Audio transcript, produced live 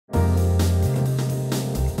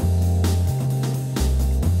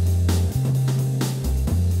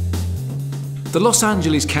The Los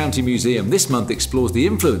Angeles County Museum this month explores the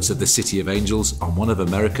influence of the City of Angels on one of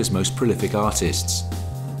America's most prolific artists.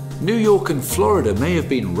 New York and Florida may have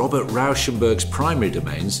been Robert Rauschenberg's primary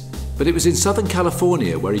domains, but it was in Southern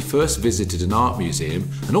California where he first visited an art museum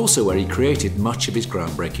and also where he created much of his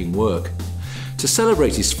groundbreaking work. To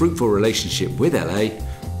celebrate his fruitful relationship with LA,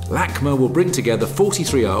 LACMA will bring together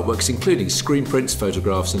 43 artworks including screen prints,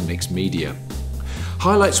 photographs and mixed media.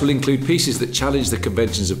 Highlights will include pieces that challenge the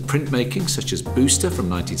conventions of printmaking, such as Booster from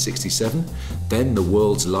 1967, then the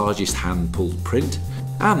world's largest hand-pulled print,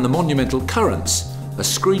 and the monumental Currents, a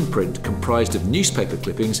screen print comprised of newspaper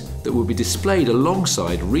clippings that will be displayed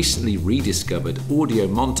alongside recently rediscovered audio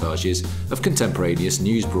montages of contemporaneous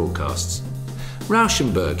news broadcasts.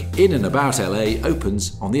 Rauschenberg, in and about LA,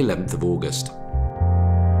 opens on the 11th of August.